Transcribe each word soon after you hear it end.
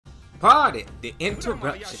Pardon the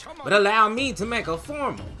interruption, but allow me to make a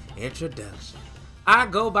formal introduction. I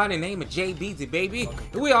go by the name of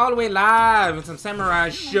JBeezYBabY. We all the way live in some Samurai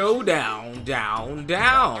Showdown,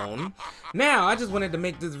 down. Now, I just wanted to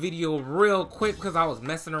make this video real quick because I was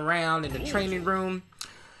messing around in the training room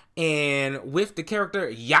and with the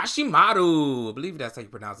character Yashamaru. I believe that's how you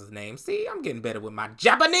pronounce his name. See, I'm getting better with my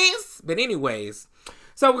Japanese. But anyways,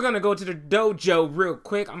 so we're going to go to the dojo real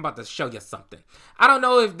quick. I'm about to show you something. I don't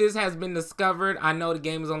know if this has been discovered. I know the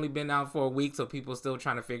game has only been out for a week, so people are still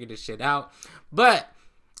trying to figure this shit out. But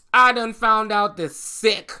I done found out this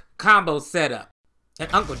sick combo setup. And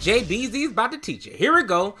Uncle JBeezY's about to teach it. Here we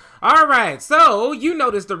go. Alright, so you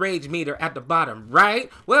notice the rage meter at the bottom, right?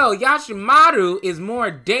 Well, Yashamaru is more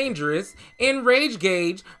dangerous in rage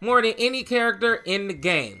gauge more than any character in the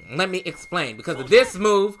game. Let me explain. Because of this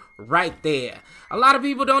move right there. A lot of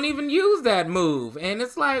people don't even use that move. And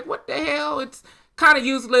it's like, what the hell? It's kind of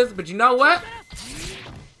useless, but you know what?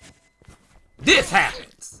 This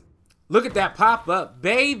happens. Look at that pop up,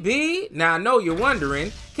 baby. Now I know you're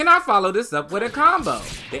wondering, can I follow this up with a combo?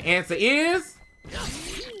 The answer is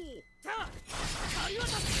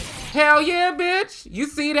hell yeah, bitch. You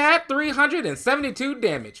see that? 372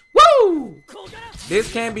 damage. Woo!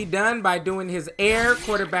 This can be done by doing his air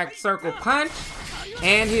quarterback circle punch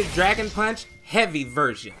and his dragon punch heavy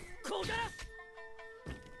version.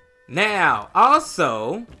 Now,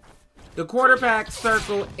 also, the quarterback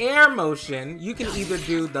circle air motion, you can either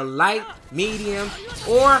do the light, medium,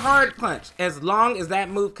 or hard punch. As long as that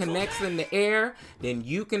move connects in the air, then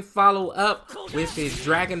you can follow up with his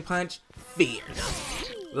dragon punch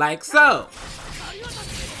fierce. Like so.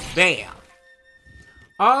 Bam.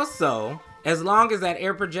 Also, as long as that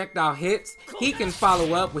air projectile hits, he can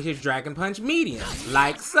follow up with his dragon punch medium.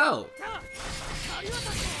 Like so.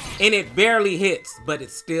 And it barely hits, but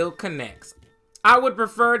it still connects. I would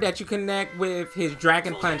prefer that you connect with his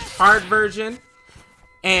Dragon Punch hard version.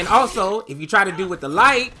 And also, if you try to do with the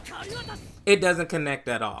light, it doesn't connect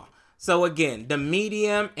at all. So again, the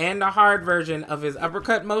medium and the hard version of his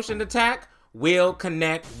uppercut motion attack will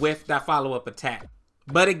connect with that follow-up attack.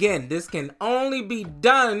 But again, this can only be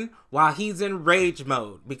done while he's in rage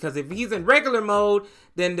mode. Because if he's in regular mode,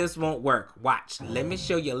 then this won't work. Watch, let me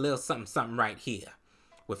show you a little something right here.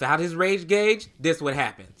 Without his rage gauge, this what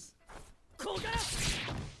happens.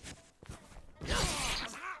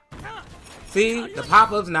 See, the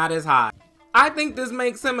pop-up's not as high. I think this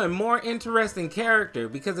makes him a more interesting character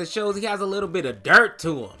because it shows he has a little bit of dirt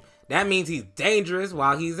to him. That means he's dangerous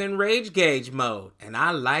while he's in rage gauge mode. And I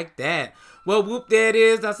like that. Well, whoop, there it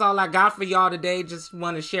is. That's all I got for y'all today. Just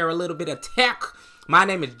want to share a little bit of tech. My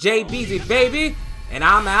name is JBeezYBabY, and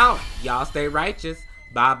I'm out. Y'all stay righteous.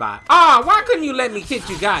 Bye-bye. Oh, why couldn't you let me hit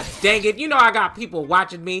you guys? Dang it. You know I got people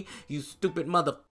watching me, you stupid mother...